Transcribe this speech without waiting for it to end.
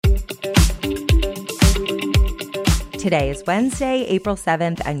Today is Wednesday, April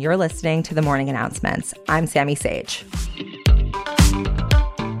 7th, and you're listening to The Morning Announcements. I'm Sammy Sage.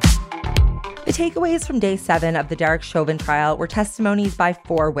 The takeaways from day 7 of the Derek Chauvin trial were testimonies by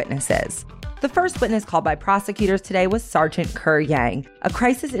 4 witnesses. The first witness called by prosecutors today was Sergeant Kerr Yang, a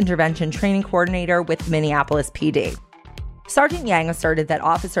crisis intervention training coordinator with Minneapolis PD. Sergeant Yang asserted that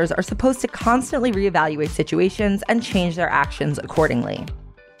officers are supposed to constantly reevaluate situations and change their actions accordingly.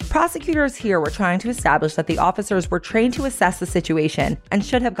 Prosecutors here were trying to establish that the officers were trained to assess the situation and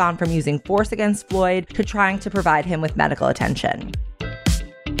should have gone from using force against Floyd to trying to provide him with medical attention.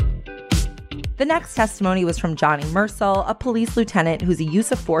 The next testimony was from Johnny Mersel, a police lieutenant who's a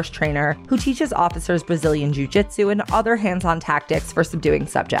use of force trainer who teaches officers Brazilian jiu-jitsu and other hands-on tactics for subduing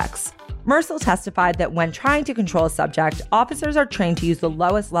subjects. Mersel testified that when trying to control a subject, officers are trained to use the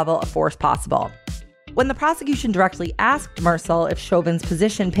lowest level of force possible. When the prosecution directly asked Mersel if Chauvin's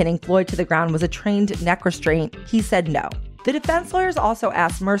position pinning Floyd to the ground was a trained neck restraint, he said no. The defense lawyers also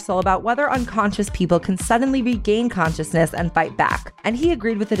asked Mersel about whether unconscious people can suddenly regain consciousness and fight back, and he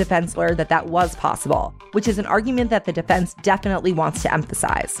agreed with the defense lawyer that that was possible, which is an argument that the defense definitely wants to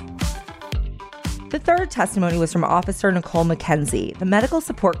emphasize. The third testimony was from Officer Nicole McKenzie, the medical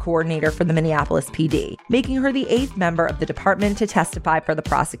support coordinator for the Minneapolis PD, making her the 8th member of the department to testify for the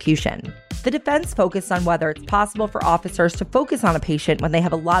prosecution. The defense focused on whether it's possible for officers to focus on a patient when they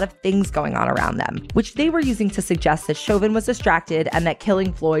have a lot of things going on around them, which they were using to suggest that Chauvin was distracted and that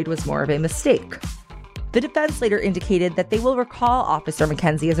killing Floyd was more of a mistake. The defense later indicated that they will recall Officer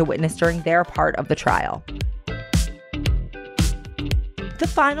McKenzie as a witness during their part of the trial. The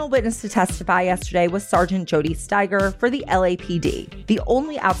final witness to testify yesterday was Sergeant Jody Steiger for the LAPD, the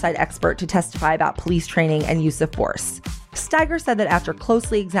only outside expert to testify about police training and use of force. Steiger said that after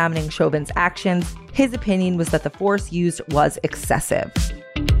closely examining Chauvin's actions, his opinion was that the force used was excessive.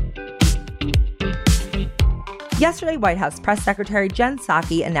 Yesterday, White House Press Secretary Jen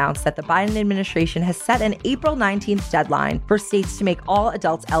Psaki announced that the Biden administration has set an April 19th deadline for states to make all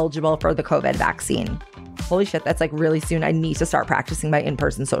adults eligible for the COVID vaccine. Holy shit, that's like really soon. I need to start practicing my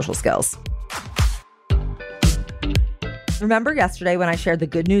in-person social skills. Remember yesterday when I shared the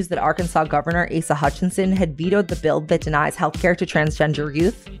good news that Arkansas Governor Asa Hutchinson had vetoed the bill that denies healthcare to transgender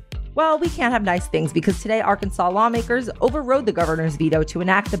youth? Well, we can't have nice things because today Arkansas lawmakers overrode the governor's veto to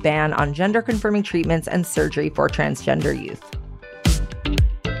enact the ban on gender-confirming treatments and surgery for transgender youth.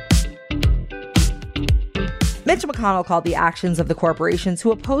 Mitch McConnell called the actions of the corporations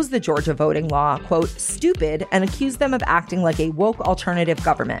who oppose the Georgia voting law, quote, stupid, and accused them of acting like a woke alternative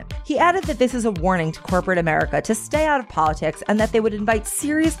government. He added that this is a warning to corporate America to stay out of politics and that they would invite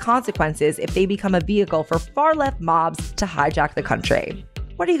serious consequences if they become a vehicle for far-left mobs to hijack the country.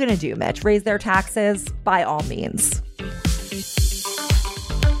 What are you going to do, Mitch? Raise their taxes? By all means.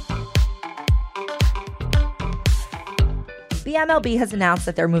 The MLB has announced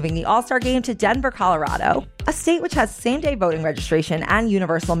that they're moving the All-Star Game to Denver, Colorado, a state which has same-day voting registration and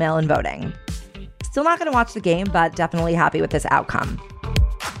universal mail-in voting. Still not going to watch the game, but definitely happy with this outcome.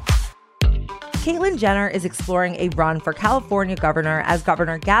 Caitlyn Jenner is exploring a run for California governor as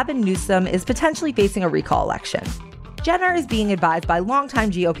Governor Gavin Newsom is potentially facing a recall election. Jenner is being advised by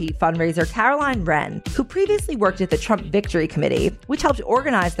longtime GOP fundraiser Caroline Wren, who previously worked at the Trump Victory Committee, which helped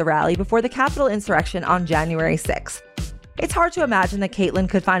organize the rally before the Capitol insurrection on January 6th. It's hard to imagine that Caitlyn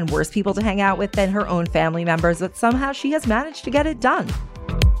could find worse people to hang out with than her own family members, but somehow she has managed to get it done.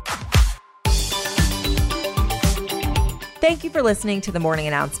 Thank you for listening to The Morning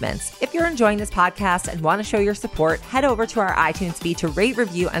Announcements. If you're enjoying this podcast and want to show your support, head over to our iTunes feed to rate,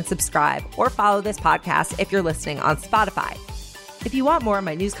 review, and subscribe, or follow this podcast if you're listening on Spotify. If you want more of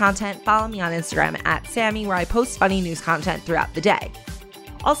my news content, follow me on Instagram at Sammy, where I post funny news content throughout the day.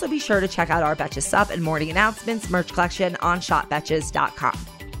 Also, be sure to check out our Betches Sup and Morning Announcements merch collection on shopbetches.com.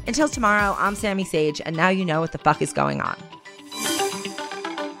 Until tomorrow, I'm Sammy Sage, and now you know what the fuck is going on.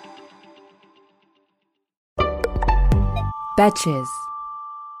 Betches.